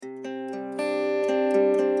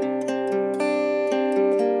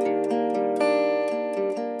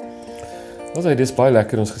Also, dis baie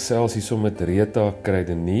lekker ons gesels hier so met Rita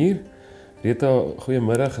Kruidenier. Rita,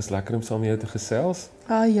 goeiemiddag, is lekker om saam met jou te gesels.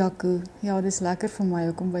 Jaco, ja, dis lekker vir my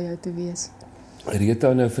ook om by jou te wees.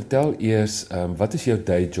 Rita, nou vertel eers, wat is jou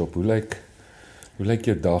day job? Hoe lyk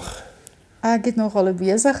jou dag? Ek het nogal 'n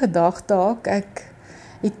besige dagtaak. Ek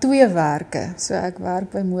het 2 werke. So ek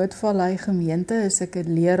werk by Moedvallei gemeente, is ek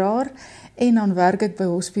 'n leraar en dan werk ek by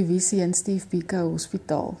Hospivisie in Steve Biko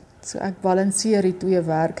Hospitaal. So ek balanseer die 2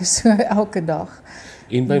 werke so elke dag.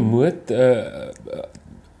 En by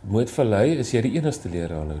Moedvallei, is jy die enigste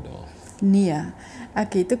leraar nou daar? Nee,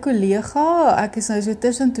 ek het 'n kollega, ek is nou so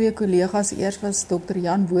tussen 2 kollegas. Eers was Dr.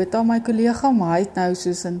 Jan Botha my kollega, maar hy het nou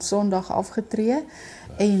soos in Sondag afgetree.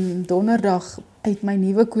 En donderdag uit my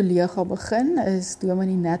nuwe kollega begin, is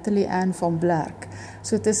Dominee Natalie Ann van Blerk.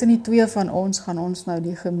 So tussen die 2 van ons gaan ons nou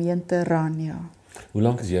die gemeente ran, ja. Hoe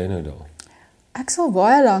lank is jy nou daar? Ek is al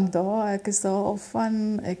baie lank daar, ek is daar al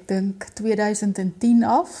van, ek dink 2010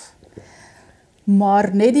 af.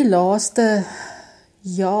 Maar net die laaste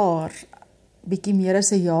jaar, bietjie meer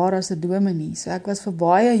as 'n jaar as 'n dominee. So ek was vir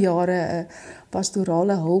baie jare 'n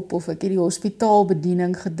pastorale hulp of ek het die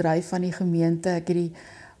hospitaalbediening gedryf van die gemeente. Ek het die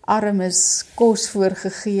armes kos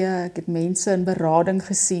voorgegee, ek het mense in berading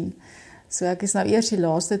gesien. So ek is nou eers die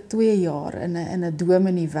laaste 2 jaar in 'n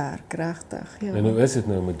dominee werk, regtig. Ja. En hoe is dit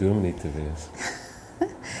nou om 'n dominee te wees?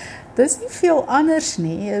 Dis nie veel anders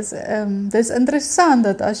nie. Dis interessant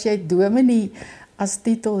dat as jy dominee as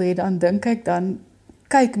titel het, dan dink ek dan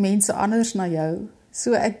kyk mense anders na jou.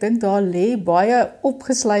 So ek dink daar lê baie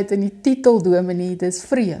opgesluit in die titel dominee, dis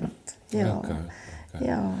vreemd. Ja. Okay.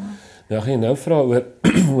 Ja. Nou gaan jy nou vra oor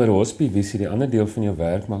oor Hospivisie, die ander deel van jou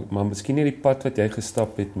werk, maar miskien nie die pad wat jy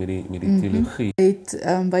gestap het met die teologie. Het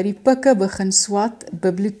by die Pikke begin swat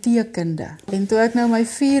biblioteekkunde. En toe ek nou my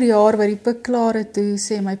 4 jaar by die Pik klaar het, toe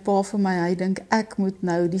sê my pa vir my, hy dink ek moet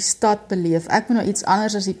nou die stad beleef. Ek moet nou iets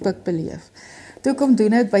anders as die Pik beleef. Toe kom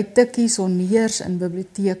doen ek by Tikkies honneurs in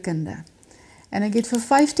biblioteekkunde. En ek het vir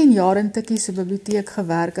 15 jaar in Tikkies se biblioteek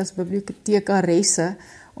gewerk as bibliotekaresse,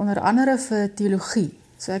 onder andere vir teologie.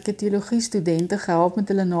 So ek het teologie studente gehelp met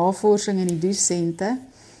hulle navorsing en die dosente.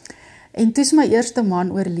 En toe is my eerste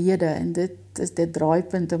man oorlede en dit is dit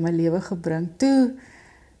draaipunt in my lewe gebring. Toe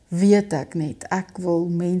weet ek net, ek wil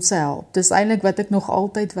mense help. Dis eintlik wat ek nog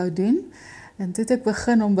altyd wou doen. En toe het ek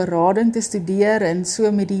begin om berading te studeer en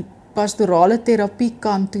so met die pastorale terapie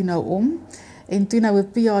kant toe nou om. En toe nou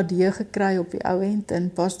 'n PhD gekry op die ou end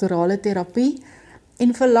in pastorale terapie.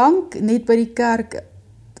 En verlang net by die kerk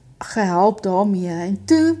gehelp daarmee. En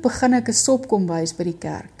toe begin ek 'n sopkombuis by die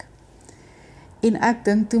kerk. En ek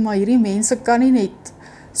dink toe maar hierdie mense kan nie net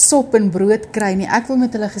sop en brood kry nie. Ek wil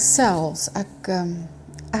met hulle gesels.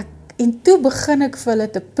 En toe begin ek vir hulle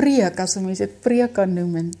te preek, as 'n mens dit preek kan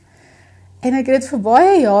noem. En ek het dit vir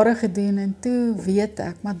baie jare gedoen en toe weet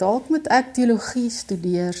ek, maar dalk moet ek teologie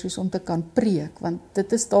studeer soos om te kan preek, want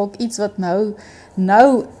dit is dalk iets wat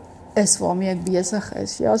nou is waarmee ek besig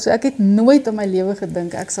is. Ja, so ek het nooit in my lewe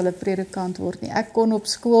gedink ek sal 'n predikant word nie. Ek kon op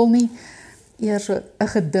skool nie eers 'n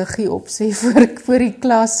gediggie opsê voor die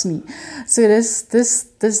klas nie. So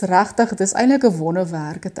dis regtig, dis eintlik 'n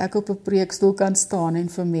wonderwerk dat ek op 'n preekstoel kan staan en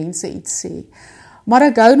vir mense iets sê. Maar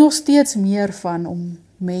ek hou nog steeds meer van om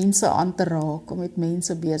mense aan te raak, om met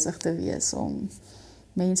mense besig te wees, om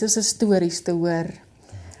mense se stories te hoor.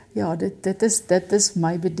 Ja, dit is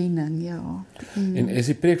my bediening, ja. En is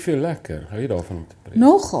die preek vir jou lekker? Hou jy daarvan om te preek?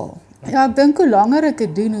 Nogal. Ja, ek dink hoe langer ek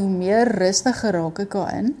dit doen, hoe meer rustiger raak ek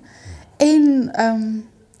daarin. En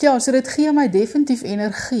ja, so dit gee my definitief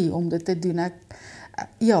energie om dit te doen.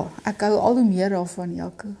 Ek hou al hoe meer daarvan,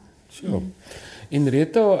 Jaco. Sure. En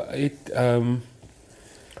Rita het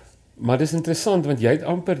maar dis interessant want jy het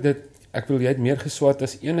amper dit, ek wil jy het meer geswat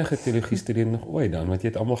as enige teologie student nog ooit dan, want jy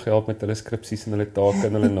het almal gehelp met hulle skripsies en hulle take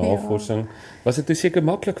en hulle navorsing. Ja. Was dit toe seker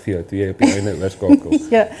maklik vir jou toe jy op die einde oorskakel?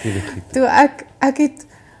 Ja.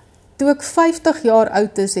 Toe ek 50 jaar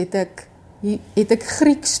oud is, het ek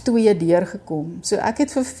Grieks 2 deurgekom. So ek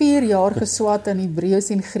het vir 4 jaar geswat in Hebreëus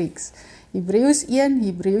en Grieks. Hebreëus 1,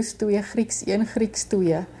 Hebreëus 2, Grieks 1, Grieks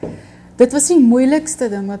 2. Dit was die moeilikste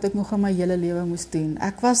ding wat ek nog in my hele lewe moes doen.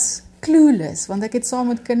 Ek was clueless, want ek het saam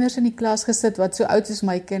met kinders in die klas gesit wat so oud as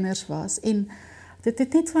my kinders was. En dit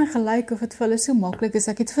het net vir my gelyk of dit vir hulle so maklik is.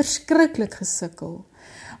 Ek het verskriklik gesukkel.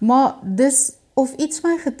 Maar dis of iets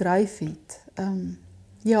my gedryf het.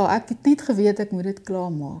 Ja, ek het net geweet ek moet dit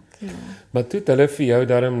klaarmaak. Ja. Maar toe het hulle vir jou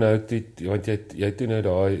daarom nou, want jy het toe nou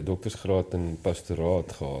daai doktersgraad in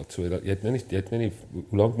pastoraat gehad. So jy het nou nie,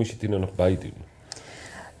 hoe lank moes jy toe nou nog bydoen?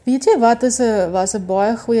 Weet jy wat was 'n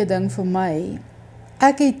baie goeie ding vir my?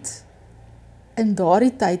 Ek het in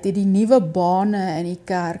daardie tyd het die nuwe bane in die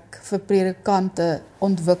kerk vir predikante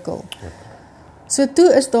ontwikkel. So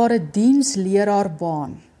toe is daar 'n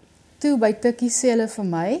diensleraarbaan. Toe by Tikkie sê hulle vir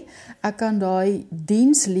my, ek kan daai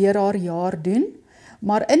diensleraarjaar doen,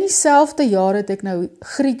 maar in dieselfde jaar het ek nou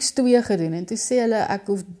Grieks 2 gedoen, en toe sê hulle,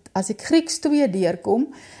 as ek Grieks 2 deurkom,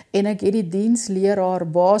 en ek het die diensleraar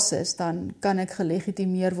basis, dan kan ek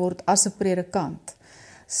gelegitimeer word as 'n predikant.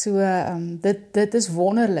 So, dit is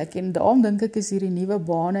wonderlik, en daarom dink ek is hierdie nuwe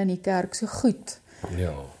bane in die kerk so goed.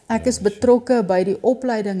 Ja. Ek is betrokke by die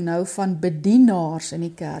opleiding nou van bedienaars in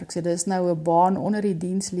die kerk, so dit is nou 'n baan onder die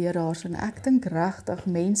diensleraars, en ek dink regtig,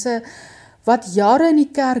 mense wat jare in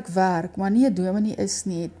die kerk werk, maar nie 'n dominee is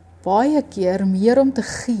nie, het baie keer meer om te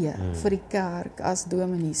gee vir die kerk as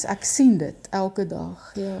dominees. Ek sien dit elke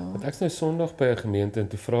dag, ja. Want ek is nou Sondag by 'n gemeente, en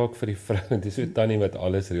toe vra ek vir die vrou, en dis so tannie wat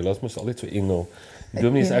alles reël, ons mos altyd so engel, die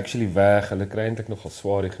dominee is actually weg, hulle kry eintlik nogal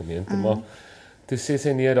swaar die gemeente, maar toe sê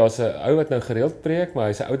sy nee, daar's 'n ou wat nou gereeld preek, maar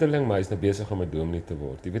hy's 'n ouderling, maar hy's nou besig om 'n dominee te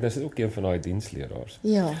word. Jy weet, dis ook een van daai diensleraars.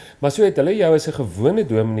 Ja. Maar so het hulle jou as 'n gewone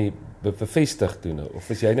dominee bevestig toe nou, of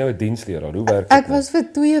is jy nou 'n diensleraar? Hoe werk dit? Ek was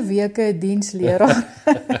vir 2 weke 'n diensleraar.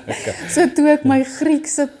 So toe ek my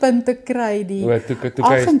Griekse punte kry, die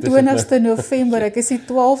 28ste November, ek is die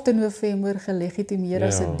 12de November gelegitimeer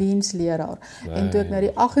as 'n diensleraar. En toe ek nou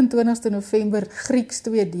die 28ste November Grieks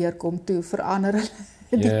 2 deurkom, toe verander hulle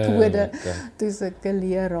die kode, toe is ek 'n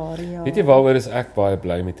leraar, ja. Weet jy waaroor is ek baie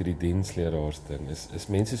bly met hierdie diensleraars ding, is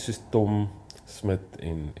mense soos Tom Smit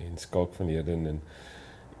en Skalk van Heerden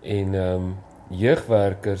en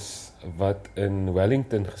jeugwerkers wat in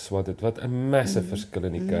Wellington geswat het, wat 'n massive verskil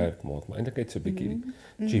in die kerk maak, maar eintlik net so 'n bietjie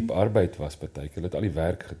cheap arbeid was partykeer, hulle het al die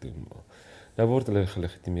werk gedoen, maar nou word hulle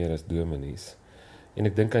gelegitimeer as dominees. En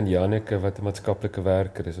ek dink aan Janneke wat 'n maatskaplike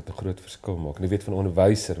werker is wat 'n groot verskil maak. En ek weet van 'n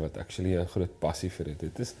onderwyser wat actually 'n groot passie vir dit.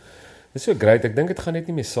 Dit is so great. Ek dink dit gaan net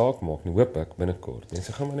nie meer saak maak nie, hoop ek binnekort.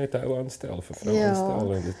 Mense gaan maar net 'n ou aanstel, 'n vrou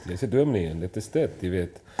aanstel, en jy's 'n dominee en dit is dit, jy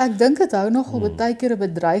weet. Ek dink dit hou nogal baie keer 'n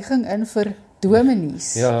bedreiging in vir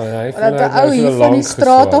dominees. Ja, hy dat 'n ou hier van die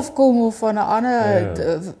straat af kom of van 'n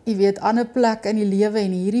ander, jy weet, ander plek in die lewe,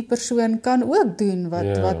 en hierdie persoon kan ook doen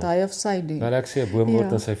wat hy of sy doen. Maar ek sê 'n boom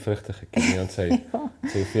word aan sy vrugte geken, nie aan sy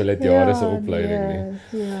hoeveelheid jare se opleiding nie.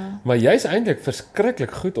 Ja. Maar jy's eintlik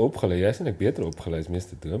verskriklik goed opgelei. Jy's eintlik beter opgelei as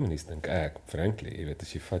meeste dominees, dink ek, frankly. Jy weet,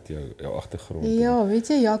 as jy vat jou agtergrond. Ja, weet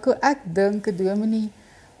jy Jaco, ek dink 'n dominee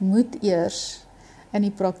moet eers in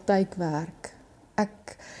die praktyk werk.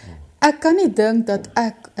 Ek kan nie dink dat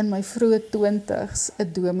ek in my vroeë 20's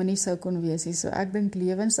 'n dominee sou kon wees nie. So ek dink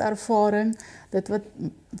lewenservaring, dit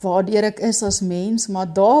waardeur ek is as mens,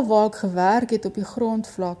 maar daar waar ek gewerk het op die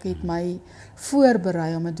grondvlak het my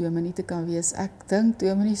voorberei om 'n dominee te kan wees. Ek dink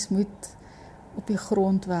dominees moet op die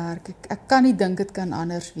grond werk. Ek kan nie dink dit kan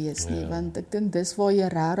anders wees nie, want ek dink dis waar jy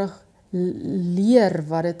regtig leer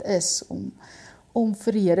wat dit is om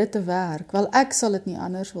vir die Here te werk. Wel, ek sal dit nie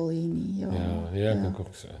anders wil hê nie. Ja, ek dink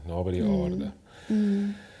ook so, naby die aarde.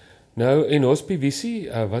 Nou, en hospivisie,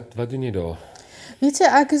 wat doen jy daar? Weet jy,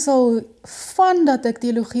 ek is al van dat ek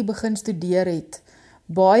teologie begin studeer het,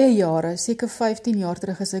 baie jare, seker 15 jaar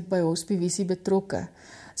terug is ek by hospivisie betrokke.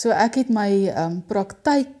 So ek het my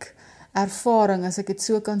praktyk ervaring, as ek dit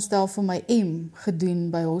so kan stel, vir my M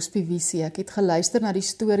gedoen by hospivisie. Ek het geluister na die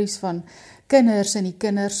stories van kinders in die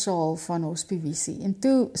kindersaal van hospivisie. En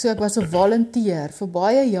toe, so ek was 'n volunteer vir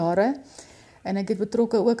baie jare, en ek het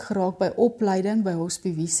betrokke ook geraak by opleiding by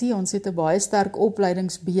hospivisie. Ons het 'n baie sterk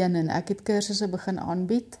opleidingsbeen, en ek het kursusse begin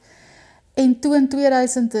aanbied. En toe in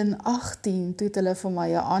 2018, toe het hulle vir my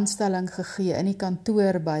 'n aanstelling gegee in die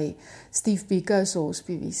kantoor by Steve Biko se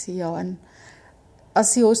hospivisie. Ja, en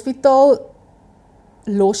as die hospitaal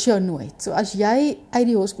los jou nooit. So as jy uit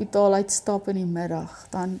die hospitaal uitstap in die middag,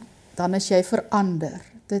 dan is jy verander.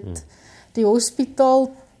 Die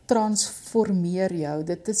hospitaal transformeer jou.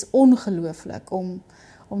 Dit is ongelooflik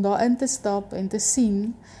om daarin te stap en te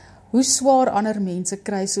sien hoe swaar ander mense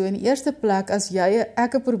kry. So in die eerste plek, as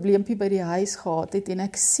ek 'n probleempie by die huis gehad het en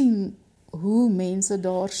ek sien hoe mense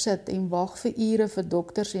daar sit en wag vir ure vir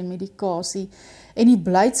dokters en medikasie en die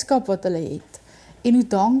blydskap wat hulle het en hoe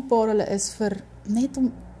dankbaar hulle is vir net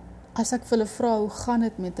om, as ek vir hulle vra hoe gaan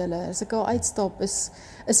dit met hulle, as ek al uitstap is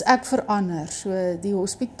ek verander. So die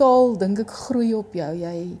hospitaal dink ek groei op jou.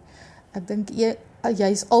 Ek dink jy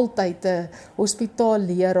is altyd 'n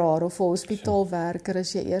hospitaalleraar of 'n hospitaalwerker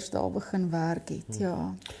as jy eers daar begin werk het.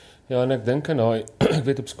 Ja, en ek dink aan daai, ek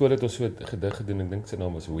weet op skool het ons so 'n gedig gedoen, ek dink sy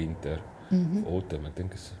naam was Winter, of Autumn, ek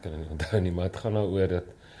dink ek kan nie onthou nie, maar dit gaan nou oor dat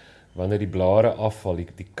wanneer die blare afval,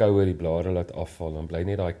 die koue die blare laat afval, dan bly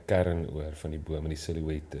net daai kern oor van die boom en die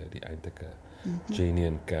silhouette, die eintlike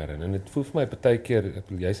genuine kern. En dit voel vir my partykeer, ek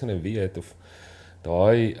wil jy's nou weet of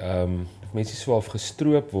daai of mense so half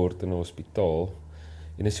gestroop word in 'n hospitaal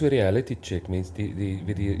en is so reality check, mense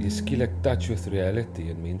die skielik touch with reality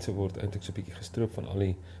en mense word eintlik so 'n bietjie gestroop van al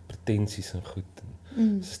die pretensies en goed.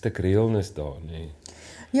 'n Stuk realness daar, nê.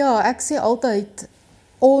 Ja, ek sê altyd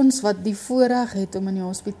ons wat die voorreg het om in die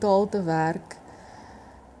hospitaal te werk,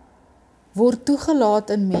 word toegelaat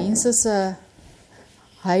in mense se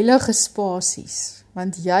heilige spasies,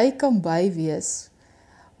 want jy kan by wees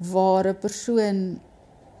waar 'n persoon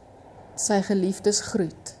sy geliefdes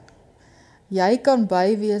groet. Jy kan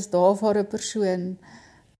by wees daar waar 'n persoon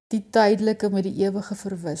die tydelike met die ewige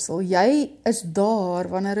verwissel. Jy is daar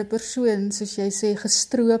wanneer 'n persoon, soos jy sê,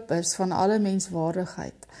 gestroop is van alle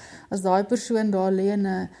menswaardigheid. As daai persoon daar lê in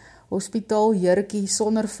 'n hospitaaljurkie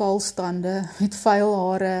sonder valstande, met vuil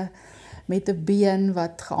hare, met 'n been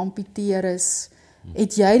wat geamputeer is,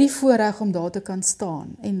 het jy die voorreg om daar te kan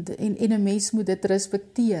staan. En 'n mens moet dit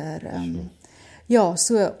respekteer. Ja,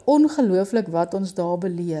 so ongelooflik wat ons daar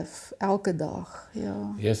beleef, elke dag.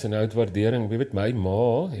 Ja. Yes, en uitwaardering. Jy weet, my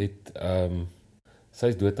ma het, sy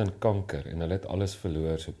is dood aan kanker, en hulle het alles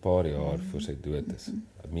verloor, so 'n paar jaar voor sy dood is. 'n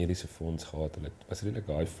Mediese fonds gehad, hulle was redelik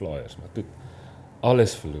high flyers, maar toe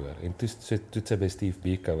alles verloor. En toe sy by Steve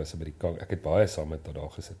Biko was by die kanker. Ek het baie saam met haar daar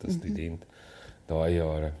gesit as student, daai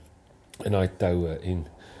jare, in daai toue, en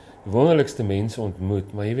die wonderlikste mense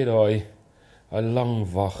ontmoet, maar jy weet daai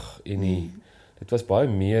lang wag, en dit was baie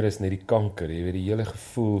meer as net die kanker, jy weet, die hele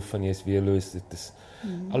gevoel van jy is weerloos, dit is,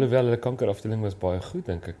 alhoewel hulle kankerafdeling was baie goed,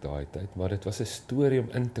 dink ek daai tyd, maar dit was 'n storie om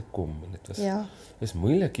in te kom, en dit was, is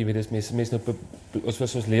moeilik, jy weet, dis mense nou, ons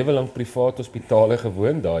was ons lewe lank privaat hospitale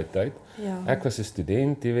gewoon daai tyd, ek was 'n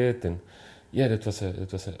student, jy weet, en ja, dit was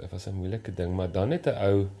 'n moeilike ding, maar dan het 'n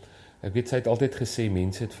ou, ek weet, sy het altyd gesê,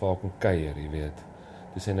 mense het vir haar kom kuier, jy weet,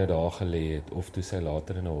 toe sy nou daar gelê het, of toe sy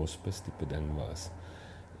later in 'n hospice tipe ding was,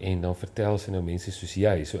 en dan vertel sy nou mense soos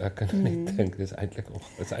jy, so ek kan net dink, dit is eintlik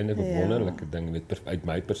 'n wonderlike ding, uit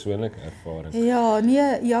my persoonlike ervaring. Ja,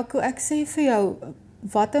 nee, Jaco, ek sê vir jou,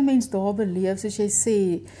 wat 'n mens daar beleef, soos jy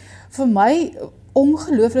sê, vir my,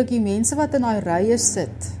 ongelooflik die mense wat in daai rye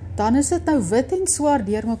sit, dan is dit nou wit en swart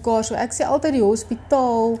deur mekaar, so ek sê altyd die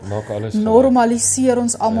hospitaal, normaliseer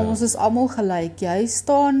ons almal, ons is almal gelyk, jy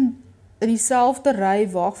staan in dieselfde ry,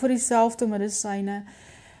 wag vir dieselfde medisyne,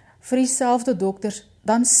 vir dieselfde dokters,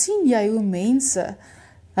 dan sien jy hoe mense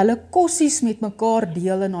hulle kossies met mekaar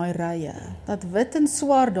deel in daai rye. Dat wit en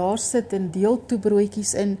swart daar sit en deel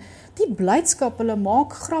toebroodjies en die blydskap, hulle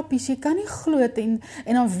maak grappies, jy kan nie glo dit, en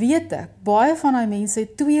dan weet ek, baie van daai mense,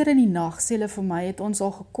 2 in die nag, sê hulle vir my, het ons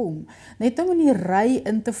al gekom, net om in die ry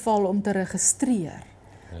in te val om te registreer.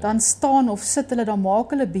 Dan staan of sit hulle, dan maak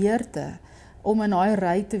hulle beurte om in daai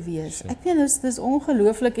ry te wees. Ek weet, dis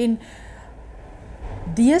ongelooflik, en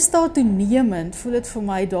deesdae toenemend voel dit vir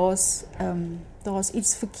my, daar's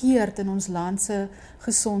iets verkeerd in ons land se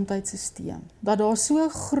gesondheidstelsel. Dat daar so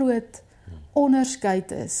groot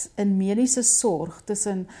onderskeid is in mediese sorg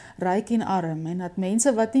tussen ryk en arm, en dat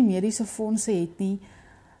mense wat nie mediese fondse het nie,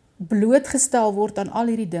 blootgestel word aan al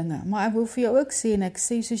hierdie dinge. Maar ek wil vir jou ook sê, en ek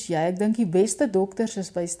sê soos jy, ek dink die beste dokters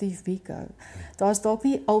is by Steve Biko. Daar's dalk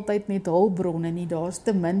nie altyd net hulpbronne nie, daar's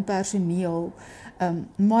te min personeel,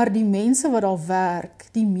 maar die mense wat daar werk,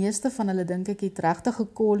 die meeste van hulle dink ek het regtig 'n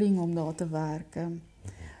calling om daar te werk.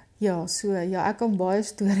 Ja, ek kan baie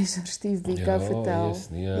stories oor Steve Biko vertel. Yes,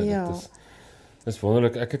 nee, dit is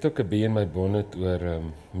wonderlik. Ek het ook 'n bee in my bonnet oor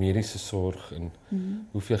mediese sorg en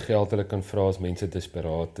hoeveel geld hulle kan vra as mense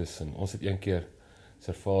desperaat is. En ons het een keer,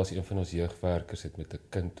 Servaas, een van ons jeugwerkers het met 'n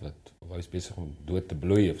kind wat was besig om dood te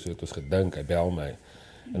bloei, of so het ons gedink, hy bel my.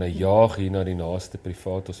 En hy jaag hier na die naaste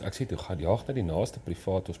privaat hospitaal. Ek sê toe, gaan jaag na die naaste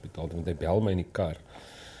privaat hospitaal, want hy bel my in die kar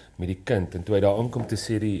met die kind. En toe hy daar aankom, te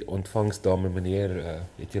sê die ontvangsdame, meneer,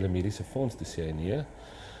 het julle mediese fonds? Toe sê hy, nee.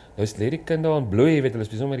 Nou is die kind daar aan bloei, jy weet, hulle is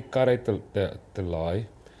besig om met die kar uit te laai.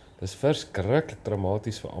 Dit is verskriklik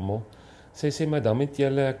traumaties vir almal. Sê maar, dan met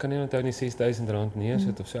julle, ek kan nie onthou nie, R6,000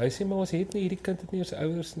 neersit of so. Hy sê, maar ons het nie, hierdie kind het nie eens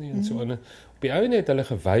ouers nie, en so. En op die ouene het hulle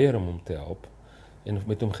geweier om hom te help, en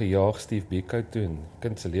met hom gejaag Steve Biko toe, en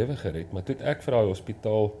kind se lewe gered, maar toe het ek vir daai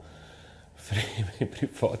hospitaal, vir die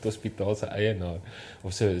privaat hospitaal se eienaar,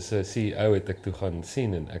 of so CEO het ek toe gaan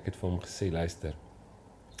sien, en ek het vir hom gesê, luister,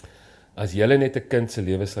 as julle net 'n kind se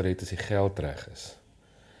lewe sal red as die geld reg is,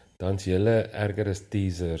 dan is julle erger as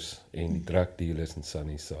teasers en die drug dealers in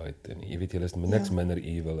Sunnyside, en jy weet, julle is niks minder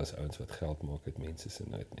evil as ouens wat geld maak uit mense se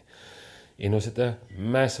nood nie. En ons het 'n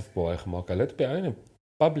massive baie gemaak, hulle het by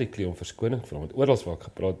publicly om verskoning vra, want oral waar ek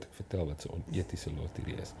gepraat het, ek vertel wat so onetiese lot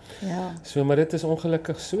hierdie is. Ja. So, maar dit is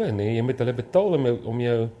ongelukkig so, nee, jy moet hulle betaal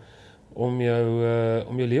om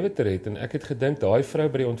jou lewe te red. En ek het gedink, daai vrou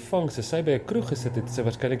by die ontvangs, as sy by 'n kroeg gesit het, sy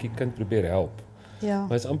waarskynlik die kind probeer help. Ja.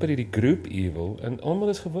 Maar is amper hierdie group evil, en almal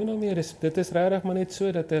is gewoon daarmee, dit is regtig maar net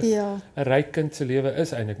so, dat 'n Ja. ryk kind se lewe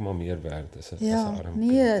is eintlik maar meer werd as 'n arm kind.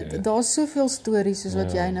 Nee, daar's soveel stories soos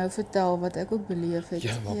wat Ja. jy nou vertel, wat ek ook beleef het.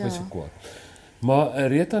 Ja, maak my so kwaad. Maar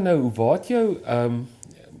Rita, nou, hoe waat jou,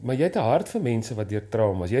 maar jy het 'n hart vir mense wat deur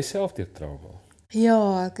trauma's, jy self deur trauma.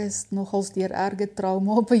 Ja, ek is nogals deur erge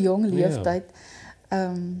trauma op 'n jong leeftyd.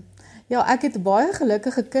 Ja, ek het baie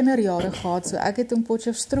gelukkige kinderjare gehad, so ek het in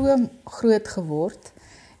Potchefstroom groot geword.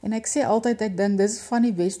 En ek sê altyd, ek dink dis van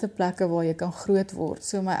die beste plekke waar jy kan groot word.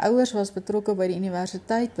 So my ouers was betrokke by die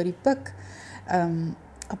universiteit, by die PUK.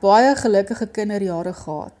 Baie gelukkige kinderjare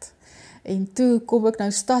gehad. En toe kom ek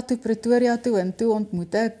nou stad toe, Pretoria toe, en toe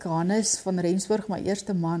ontmoet ek Hannes van Rensburg, my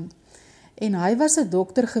eerste man. En hy was 'n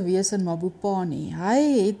dokter gewees in Mabopane.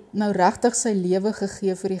 Hy het nou regtig sy lewe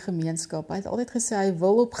gegee vir die gemeenskap. Hy het altyd gesê hy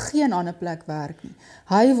wil op geen ander plek werk nie.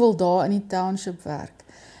 Hy wil daar in die township werk.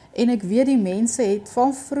 En ek weet die mense het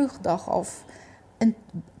van vroegdag af in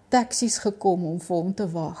taksies gekom om vir hom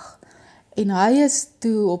te wag. En hy is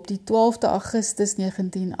toe op die 12de Augustus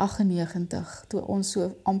 1998, toe ons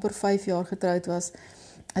so amper 5 jaar getroud was,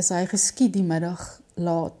 is hy geskiet die middag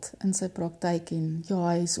laat in sy praktyk en ja,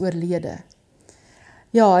 hy is oorlede.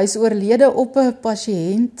 Ja, hy is oorlede op 'n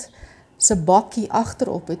pasiënt se bakkie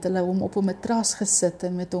agterop, het hulle hom op 'n matras gesit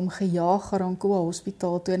en met hom gejaag Ga-Rankuwa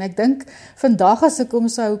Hospitaal toe. En ek dink vandag as ek hom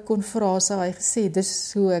sou kon vra, sou hy gesê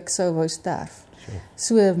dis hoe ek sou wou sterf.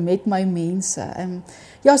 So met my mense.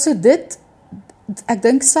 Ja, so dit, ek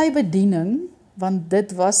dink sy bediening, want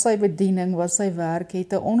dit was sy bediening, was sy werk,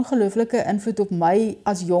 het 'n ongelooflike invloed op my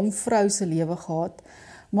as jong vrou se lewe gehad.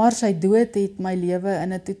 Maar sy dood het my lewe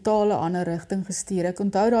in 'n totale ander rigting gestuur. Ek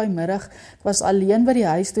onthou daai middag, ek was alleen by die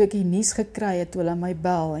huis toe ek die nuus gekry het, toe hulle my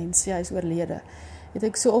bel en sê hy is oorlede. Het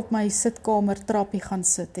ek so op my sitkamer trappie gaan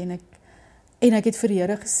sit en ek het vir die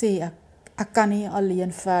Here gesê, ek kan nie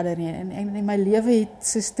alleen verder nie. En my lewe het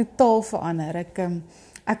soos totaal verander.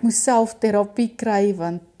 Ek moes self terapie kry,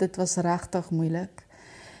 want dit was regtig moeilik.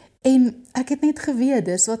 En ek het net geweet,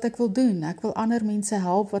 dis wat ek wil doen. Ek wil ander mense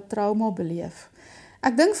help wat trauma beleef.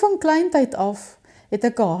 Ek dink van kleintyd af het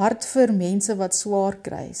ek 'n hart vir mense wat swaar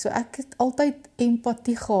kry. So ek het altyd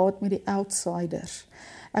empatie gehad met die outsiders.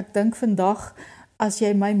 Ek dink vandag, as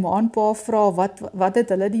jy my ma en pa vra, wat het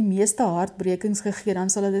hulle die meeste hartbrekings gegee, dan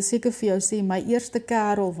sal hulle seker vir jou sê, my eerste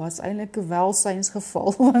kerel was eintlik 'n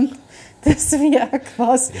welsynsgeval, want dis wie ek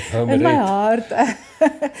was in my hart.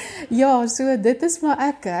 Ja, so dit is maar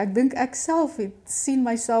ek dink ek self sien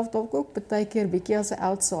myself dalk ook baie keer bietjie as 'n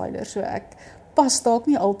outsider, so ek pas dalk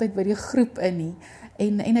nie altyd by die groep in nie.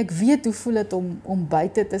 En ek weet hoe voel dit om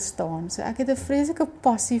buite te staan. So ek het 'n vreeslike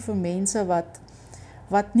passie vir mense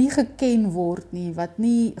wat nie geken word nie, wat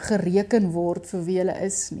nie gereken word vir wie hulle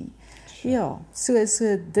is nie. Ja, so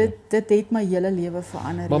dit het my hele lewe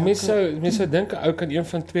verander. Maar mens sou dink 'n ou kan een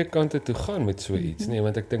van twee kante toe gaan met so iets, nee,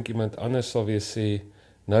 want ek dink iemand anders sal weer sê,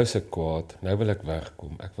 nou is ek kwaad, nou wil ek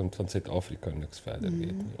wegkom. Ek wil van Suid-Afrika niks verder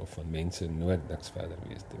weet nie, of van mense in nood niks verder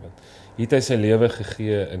weet nie, want hier het hy sy lewe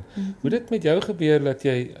gegee. En hoe dit met jou gebeur, dat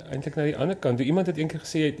jy eintlik na die ander kant, toe iemand het eendag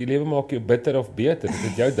gesê, die lewe maak jou bitter of beter, dit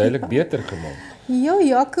het jou duidelik beter gemaak. Ja,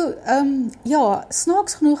 Jaco, ja,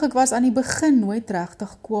 snaaks genoeg, ek was aan die begin nooit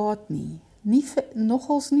regtig kwaad nie.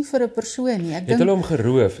 Nogals nie vir 'n persoon nie. Ek het hulle hom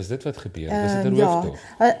geroof, is dit wat gebeur? Was dit 'n rooftog?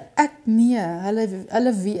 Ja,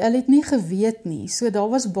 hulle het nie geweet nie. So daar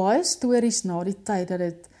was baie stories na die tyd dat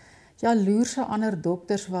dit jaloerse ander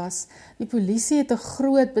dokters was. Die polisie het 'n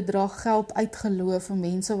groot bedrag geld uitgeloof vir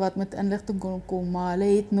mense wat met inligting kon kom, maar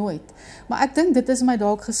hulle het nooit. Maar ek dink dit is my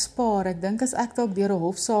dalk gespaar. Ek dink as ek dalk deur 'n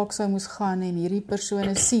hofsaak sou moes gaan en hierdie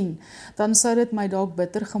persone sien, dan sou dit my dalk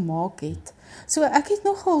bitter gemaak het. So ek het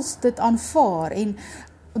nogals dit aanvaar, en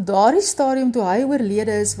daardie stadium toe hy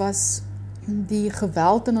oorlede is, was die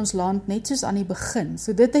geweld in ons land net soos aan die begin.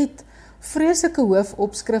 So dit het vreeslike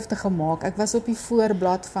hoofopskrifte gemaak. Ek was op die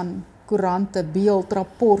voorblad van koerante, Beeld,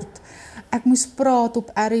 Rapport. Ek moes praat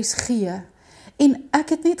op RSG. En ek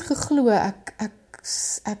het net geglo,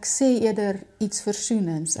 ek sê eerder iets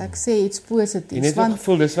versoenends. Ek sê iets positiefs. En het ook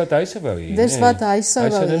gevoel, dis wat hy sou wou hê. Dis wat hy sou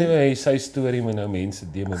wou hê. Hy sou nie hê sy storie moet nou mense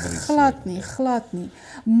demobiliseer. Glad nie.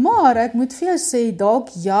 Maar ek moet vir jou sê, dalk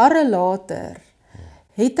jare later,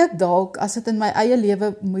 het ek dalk, as dit in my eie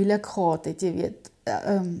lewe moeilik gehad het, jy weet,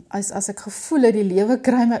 as ek gevoel het die lewe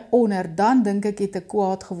kry my onder, dan dink ek het ek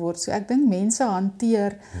kwaad geword. So ek dink mense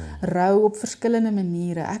hanteer rou op verskillende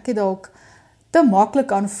maniere. Ek het dalk te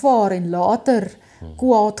maklik aanvaar en later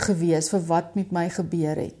kwaad gewees vir wat met my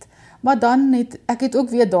gebeur het. Maar dan ek het ook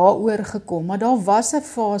weer daaroor gekom, maar daar was 'n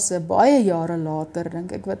fase, baie jare later,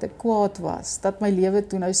 dink ek, wat ek kwaad was, dat my lewe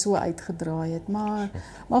toe nou so uitgedraai het.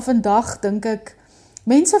 Maar vandag dink ek,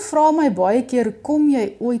 mense vra my baie keer, kom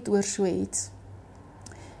jy ooit oor so iets?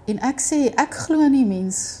 En ek sê, ek glo nie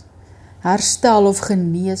mens herstel of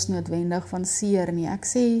genees noodwendig van seer nie. Ek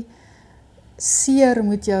sê, seer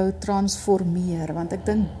moet jou transformeer, want ek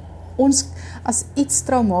dink, as iets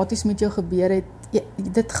traumaties met jou gebeur het,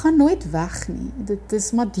 dit gaan nooit weg nie, dit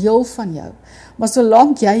is maar deel van jou, maar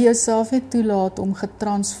solank jy jouself net toelaat om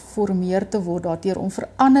getransformeer te word daardeur, om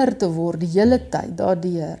verander te word die hele tyd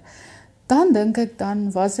daardeur, dan dink ek,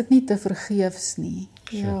 dan was dit nie te vergeefs nie.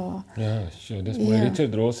 Ja, sure. Dis mooi.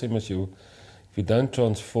 Richard Rohr sê mos if you don't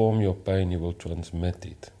transform your pain, you will transmit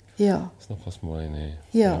it. Ja. Dis nogals mooi, nee.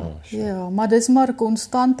 Ja, maar dis maar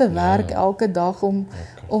konstante werk elke dag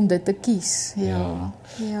om dit te kies. Ja.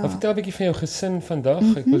 Maar vertel 'n bietjie van jou gesin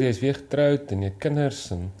vandag. Ek wil jy is weer getroud en jy het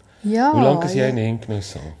kinders en ja, hoe lank is jy en Henk nou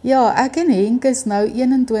saam? Ja, ek en Henk is nou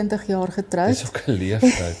 21 jaar getroud. Dis ook 'n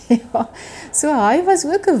leeftyd. Ja. So hy was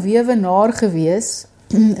ook 'n weewenaar gewees.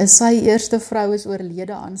 Sy eerste vrou is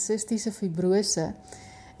oorlede aan sistiese fibrose.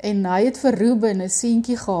 En hy het vir Ruben 'n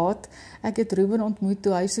seentjie gehad. Ek het Ruben ontmoet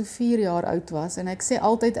toe hy so 4 jaar oud was. En ek sê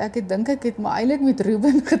altyd, ek het maar eintlik met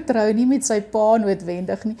Ruben getrou, nie met sy pa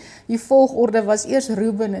noodwendig nie. Die volgorde was eers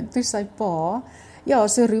Ruben en toe sy pa. Ja,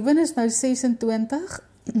 so Ruben is nou 26.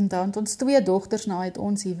 Dan het ons 2 dogters nou uit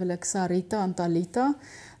ons huwelik, Sarita en Talita.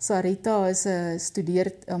 Sarita is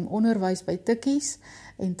studeer onderwys by Tikkies.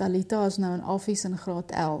 En Talita is nou in Affies in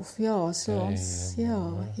graad 11. Ja, so ons,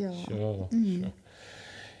 Sure.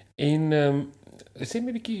 En sê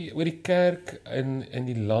my 'n bietjie oor die kerk in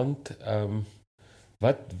die land,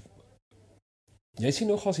 wat jy sien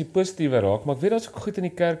nogals die positiewe raak, maar ek weet daar's ook goed in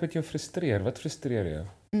die kerk wat jou frustreer. Wat frustreer jou?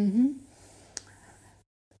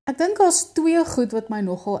 Ek dink daar's 2 goed wat my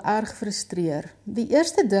nogal erg frustreer. Die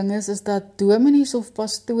eerste ding is dat dominees of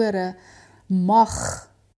pastore mag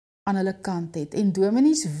aan hulle kant het en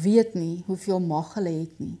dominees weet nie hoeveel mag hulle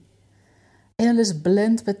het nie. En hulle is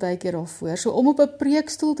blind baie keer daarvoor. So om op 'n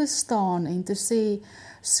preekstoel te staan en te sê,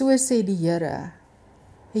 so sê die Here,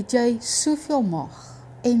 het jy soveel mag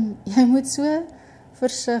en jy moet so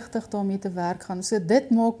versigtig daarmee te werk gaan. So dit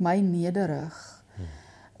maak my nederig.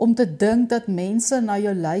 Om te dink dat mense na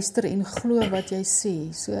jou luister en glo wat jy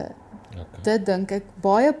sê. So dit dink ek,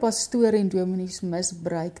 baie pastore en dominees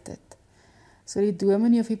misbruik dit. So die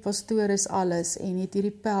dominee of die pastoor is alles en het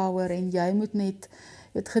hierdie power en jy moet net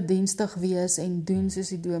gedienstig wees en doen soos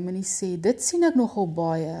die dominee sê. Dit sien ek nogal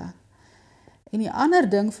baie. En die ander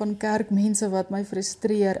ding van kerkmense wat my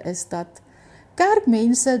frustreer is dat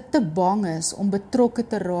kerkmense te bang is om betrokke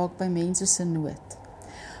te raak by mense se nood.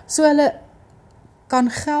 So hulle kan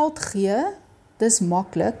geld gee, dis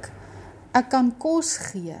maklik. Ek kan kos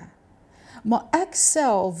gee. Maar ek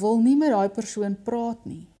self wil nie met daai persoon praat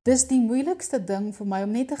nie. Dis die moeilikste ding vir my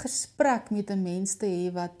om net 'n gesprek met 'n mens te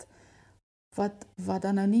hê wat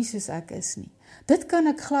dan nou nie soos ek is nie. Dit kan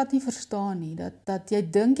ek glad nie verstaan nie, dat jy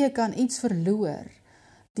dink jy kan iets verloor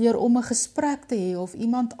deur om 'n gesprek te hê of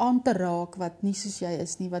iemand aan te raak wat nie soos jy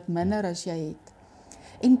is nie, wat minder as jy het.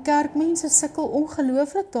 En kerkmense sukkel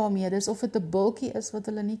ongelooflik daarmee, dis of dit 'n bultjie is wat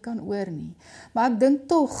hulle nie kan oor nie. Maar ek dink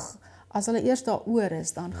tog, as hulle eers daaroor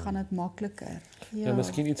is, dan gaan dit makliker. Ja,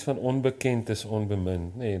 miskien iets van onbekend is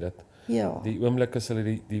onbemind, nee, dat die oomblik as hulle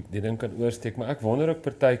die ding kan oorsteek, maar ek wonder ook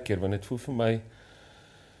partykeer, want dit voel vir my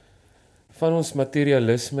van ons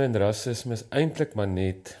materialisme en rassisme is eintlik maar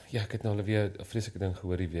net, ek het nou al weer 'n vreeslike ding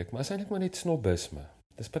gehoor die week, maar is eintlik maar net snobisme.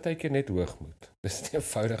 Dis partykeer net hoogmoed. Dis nie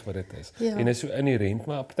eenvoudig wat dit is. En is so inherent,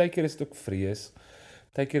 maar partykeer is dit ook vrees.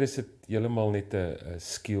 Partykeer is dit heeltemal net 'n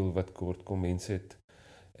skill wat kort kom. Mense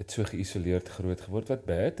het so geïsoleerd groot geword, wat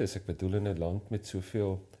bad is. Ek bedoel in 'n land met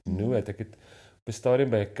soveel nood. Ek het op 'n stadium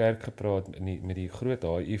by 'n kerk gepraat met die groot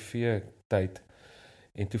HIV tyd.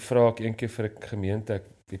 En toe vra ek eendag vir 'n gemeente, ek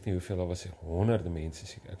weet nie hoeveel, daar was honderde mense,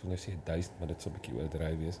 ek wil nou sê 1000, maar dit sou 'n bietjie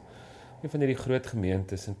oordryf wees. Een van hierdie groot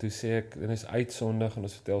gemeentes, en toe sê ek, en is uitsondig, en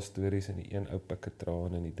ons vertel stories, en die een ou pikke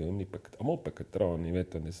traan, en die dominee almal pikke traan, jy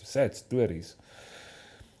weet, en dis sad stories.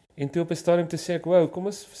 En toe op 'n stadium te sê ek, wow, kom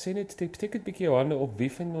ons sê net, steek het bietjie jou hande op,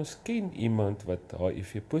 wie van ons ken iemand wat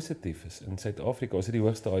HIV positief is in Suid-Afrika? Ons het die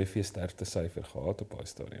hoogste HIV sterftesyfer gehad op daai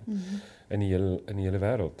stadium, in die hele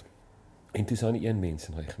wêreld. En toe is daar nie een mens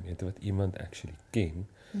in daai gemeente wat iemand actually ken,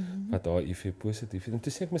 wat HIV positief is. En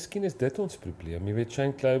toe sê ek, miskien is dit ons probleem. Jy weet,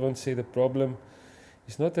 Shane Claiborne sê, the problem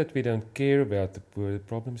It's not that we don't care about the poor, the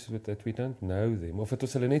problem is that we don't know them, of dat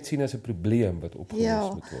ons hulle net sien as 'n probleem wat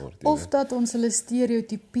opgelos moet word. Of dat ons hulle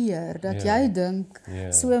stereotipeer, dat jy dink,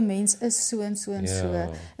 so 'n mens is so en so en so.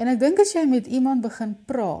 En ek dink as jy met iemand begin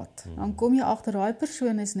praat, dan kom jy agter, daai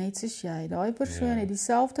persoon is net soos jy, daai persoon het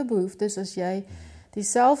dieselfde behoeftes as jy,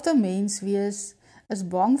 dieselfde mens wees, is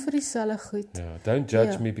bang vir dieselfde goed. Don't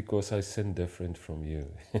judge me because I sin different from you.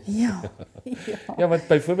 Ja. Ja, want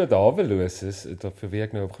byvoorbeeld haweloos is, vir wie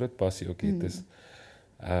ek nou op groot passie ook het, is,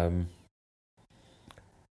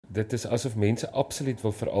 dit is asof mense absoluut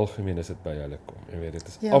wil veralgemeen as dit by hulle kom. Jy weet, dit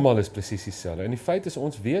is almal is presies dieselfde. En die feit is,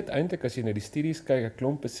 ons weet eintlik as jy na die studies kyk, 'n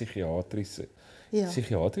klomp psigiatriese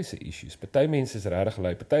issues. Party mense is regtig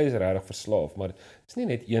lui, party is regtig verslaaf, maar dit is nie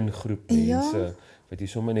net een groep mense wat jy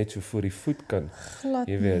sommer net so voor die voet kan. Glad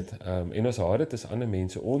jy weet, en ons haat dit as ander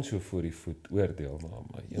mense ons so voor die voet oordeel,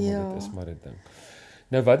 maar dit is maar 'n ding.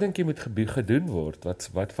 Nou wat dink jy moet gedoen word?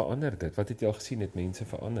 Wat verander dit? Wat het jy al gesien het mense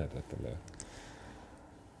verander dat hulle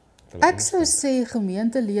Ek sou sê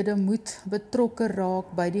gemeentelede moet betrokke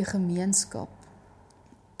raak by die gemeenskap.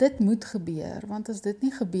 Dit moet gebeur, want as dit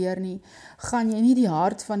nie gebeur nie, gaan jy nie die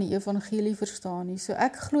hart van die evangelie verstaan nie. So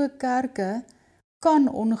ek glo kerke kan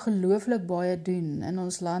ongelooflik baie doen in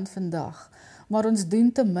ons land vandag, maar ons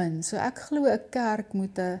doen te min. So ek glo 'n kerk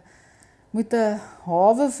moet 'n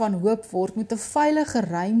hawe van hoop word, moet 'n veilige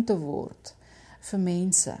ruimte word vir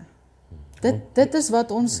mense. Dit is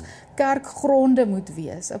wat ons kerkgronde moet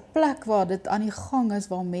wees, 'n plek waar dit aan die gang is,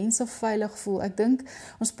 waar mense veilig voel. Ek dink,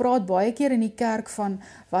 ons praat baie keer in die kerk van,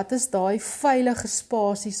 wat is daai veilige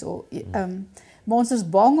spasies, maar ons is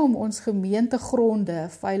bang om ons gemeentegronde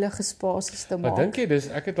veilige spasies te maak. Maar dink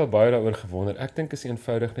jy, ek het al baie daaroor gewonder, ek dink is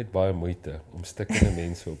eenvoudig net baie moeite, om stikkende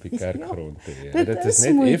mense op die kerkgrond te hê. Dit is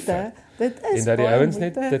net moeite, dit is en dat die baie ouens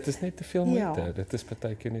moeite. dit is net te veel moeite, dit is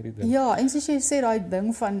partykeer net die ding. Ja, en soos jy sê, daai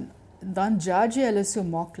ding van, dan judge jy hulle so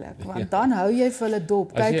maklik, want dan hou jy vir hulle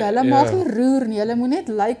dop. Kyk, hulle mag nie roer nie, hulle moet net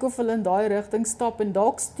lyk of hulle in daai rigting stap, en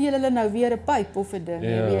dalk steel hulle nou weer 'n pyp of 'n ding,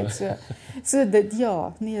 jy weet, so dit,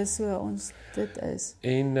 dit is.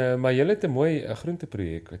 En, maar jy het 'n mooi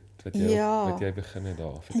groenteprojek, wat jy begin het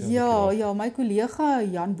daar. Ja, my kollega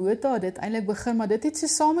Jan Botha het dit eintlik begin, maar dit het so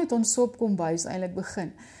saam met ons Sopkombuis eintlik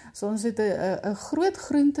begin. So ons het 'n groot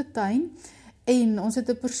groentetuin, en ons het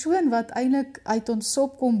 'n persoon wat eintlik uit ons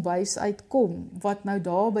Sopkombuis uitkom, wat nou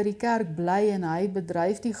daar by die kerk bly, en hy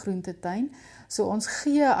bedryf die groentetuin. So ons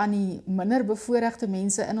gee aan die minder bevoorregte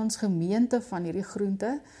mense in ons gemeente van hierdie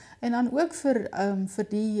groente, en dan ook vir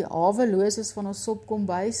die haweloses van ons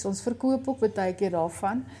Sopkombuis, ons verkoop ook baie keer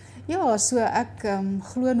daarvan. Ja, so ek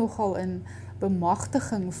glo nogal in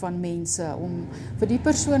bemagtiging van mense, om vir die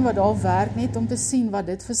persoon wat daar werk, net om te sien wat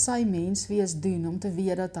dit vir sy menswees doen, om te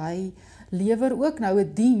weet dat hy lewer ook nou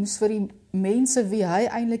 'n diens vir die mense wie hy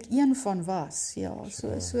eintlik een van was. Ja,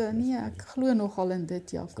 so nee, ek glo nogal in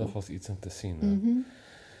dit, Jakob. Dit is nogals iets om te sien.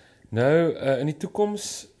 Nou, in die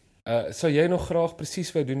toekoms, sou jy nog graag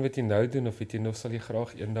presies wou doen wat jy nou doen, of sal jy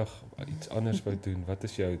graag eendag iets anders wou doen? Wat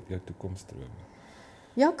is jou toekomsdrome?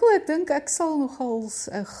 Jaco, ek dink ek sal nogals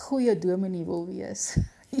 'n goeie dominee wil wees.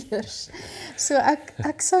 Eers. So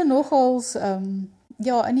ek sou nogals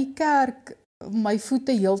in die kerk my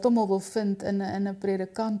voete heeltemal wil vind in 'n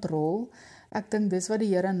predikantrol. Ek dink dis wat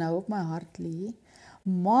die Here nou op my hart lê.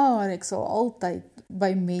 Maar ek sal altyd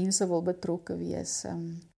by mense wil betrokke wees.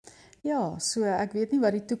 So ek weet nie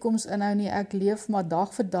wat die toekoms inhou nie. Ek leef maar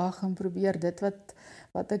dag vir dag en probeer dit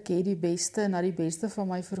wat ek het na die beste van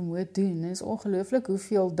my vermoë doen. Dit is ongelooflik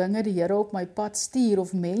hoeveel dinge die Here op my pad stuur,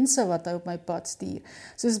 of mense wat hy op my pad stuur.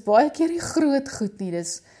 So is baie keer die groot goed nie,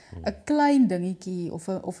 dis 'n klein dingetjie,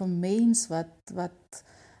 of 'n mens wat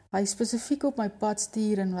hy spesifiek op my pad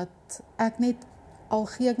stuur, en wat ek net, al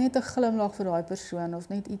gee ek net 'n glimlag vir daai persoon, of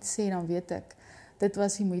net iets sê, dan weet ek, dit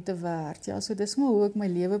was die moeite werd. Ja, so dis maar hoe ek my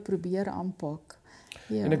lewe probeer aanpak.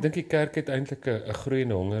 Ja. En ek dink die kerk het eintlik 'n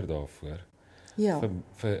groeiende honger daarvoor. Ja.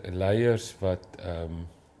 Vir leiers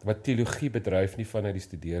wat teologie bedryf, nie vanuit die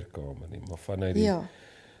studeerkamer nie, maar vanuit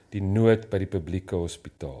die nood by die publieke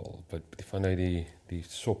hospitaal, vanuit die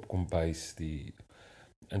Sopkombuis, die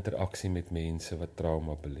interaksie met mense wat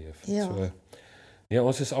trauma beleef. Ja. So,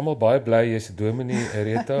 ons is almal baie bly jy's 'n dominee,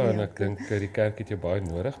 Rita, en ek dink die kerk het jou baie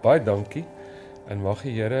nodig. Baie dankie, en mag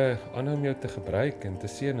die Here aanhou om jou te gebruik en te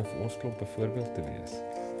seën en vir ons klomp 'n voorbeeld te wees.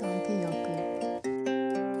 Dankie, Jaco.